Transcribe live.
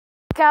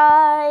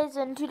guys,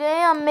 and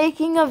today I'm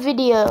making a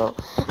video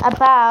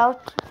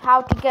about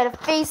how to get a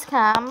face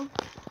cam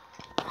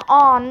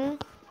on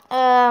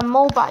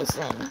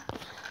mobizen.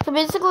 So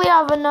basically I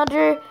have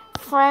another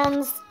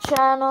friend's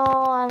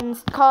channel and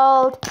it's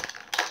called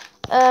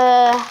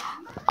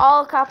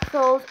all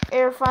capitals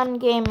Irfan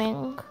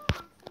Gaming,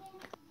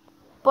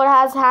 but it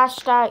has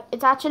hashtag.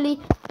 It's actually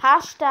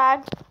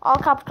hashtag all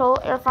capital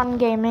Irfan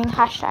Gaming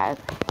hashtag.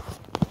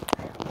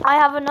 I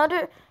have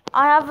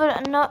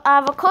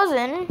a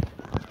cousin,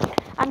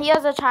 and he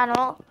has a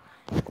channel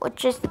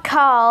which is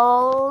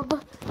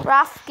called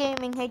Raf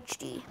Gaming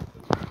HD.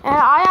 And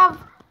I have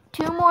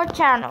two more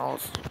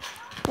channels.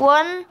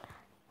 One,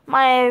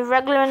 my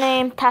regular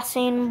name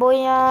Tassin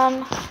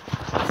Boyan.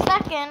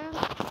 Second,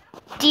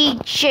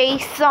 DJ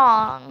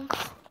Songs.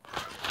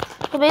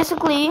 So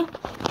basically,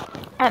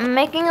 I'm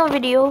making a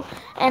video,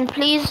 and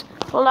please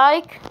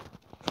like,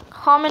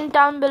 comment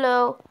down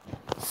below,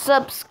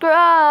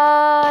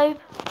 subscribe,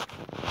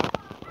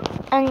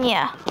 and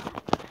yeah,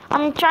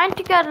 I'm trying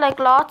to get like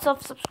lots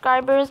of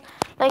subscribers,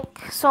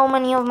 like so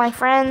many of my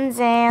friends,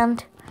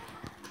 and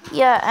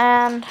yeah,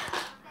 and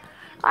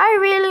I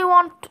really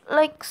want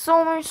like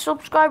so many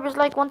subscribers,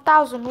 like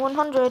 1,000,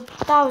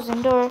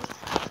 100,000, or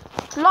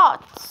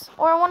lots,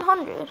 or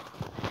 100.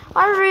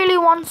 I really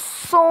want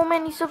so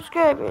many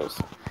subscribers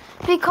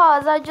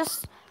because I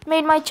just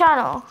made my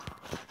channel.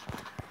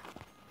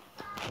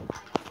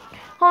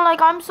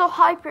 I'm so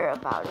hyper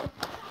about it.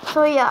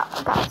 So yeah,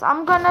 guys,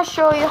 I'm gonna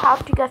show you how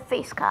to get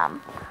face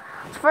cam.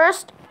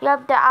 First, you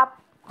have the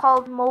app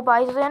called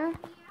mobizen.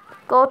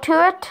 Go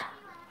to it.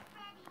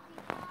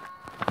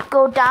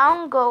 Go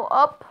down, go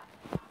up.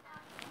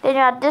 Then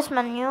you have this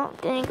menu.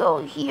 Then you go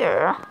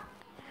here.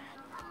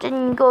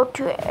 Then you go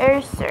to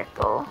air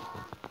circle.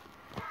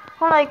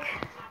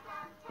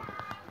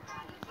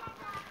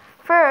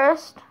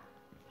 First,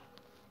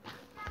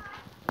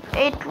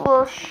 it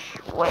will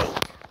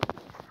wait.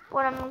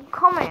 When I'm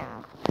coming,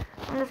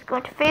 I'm just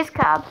going to face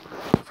cam.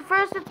 So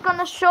first, it's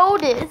gonna show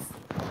this.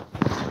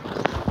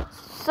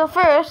 So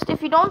first,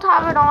 if you don't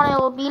have it on,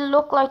 it'll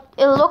look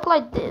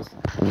like this.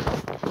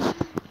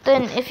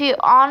 Then if you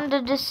on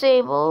the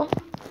disable,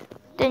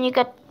 then you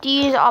get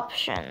these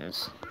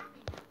options.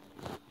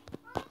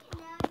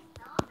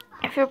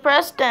 If you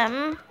press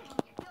them,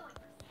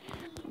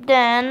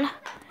 then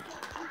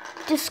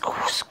this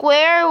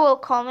square will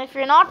come. If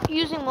you're not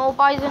using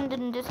mobizen,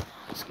 then this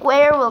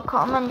square will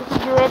come, and you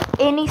can do it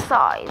any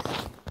size.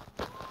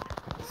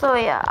 So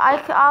yeah,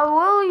 I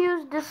will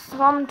use this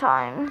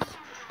sometimes,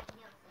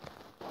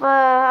 but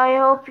I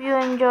hope you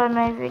enjoy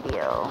my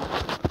video.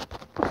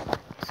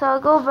 So I'll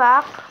go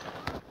back.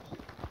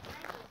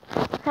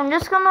 I'm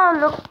just gonna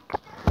look.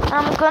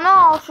 I'm gonna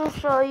also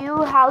show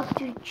you how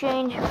to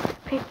change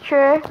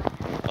picture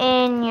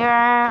in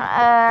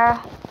your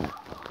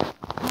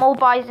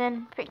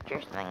mobizen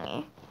pictures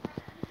thingy.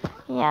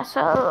 Yeah,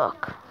 so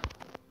look.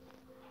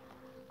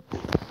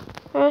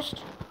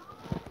 First,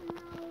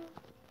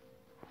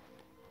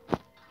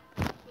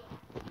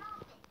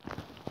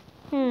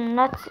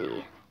 let's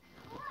see.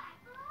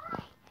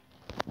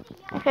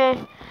 Okay,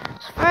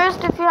 so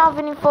first, if you have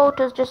any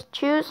photos, just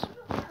choose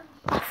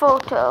a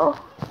photo.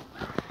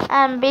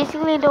 And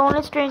basically, the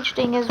only strange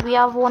thing is we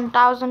have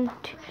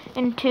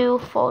 1,002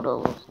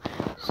 photos.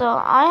 So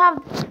I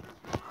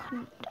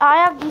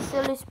have these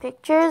silly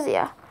pictures,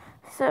 yeah.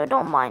 So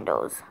don't mind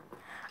those.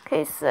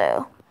 Okay,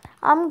 so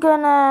I'm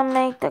gonna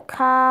make the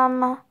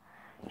cam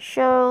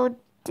show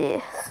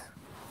this.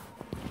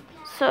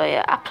 So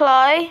yeah,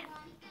 apply.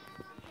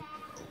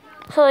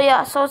 So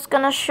yeah, so it's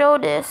gonna show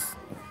this.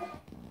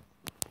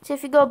 So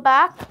if you go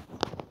back,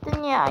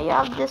 then yeah, you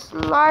have this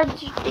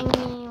large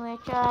thingy,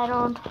 which I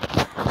don't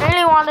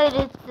really want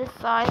it this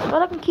size,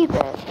 but I can keep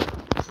it.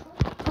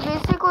 So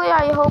basically,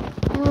 I hope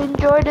you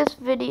enjoyed this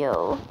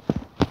video,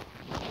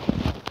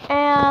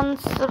 and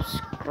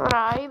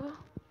subscribe.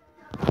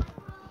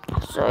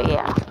 So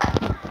yeah,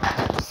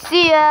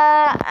 see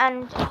ya,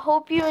 and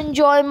hope you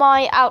enjoy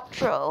my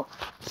outro.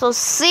 So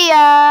see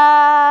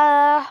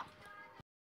ya.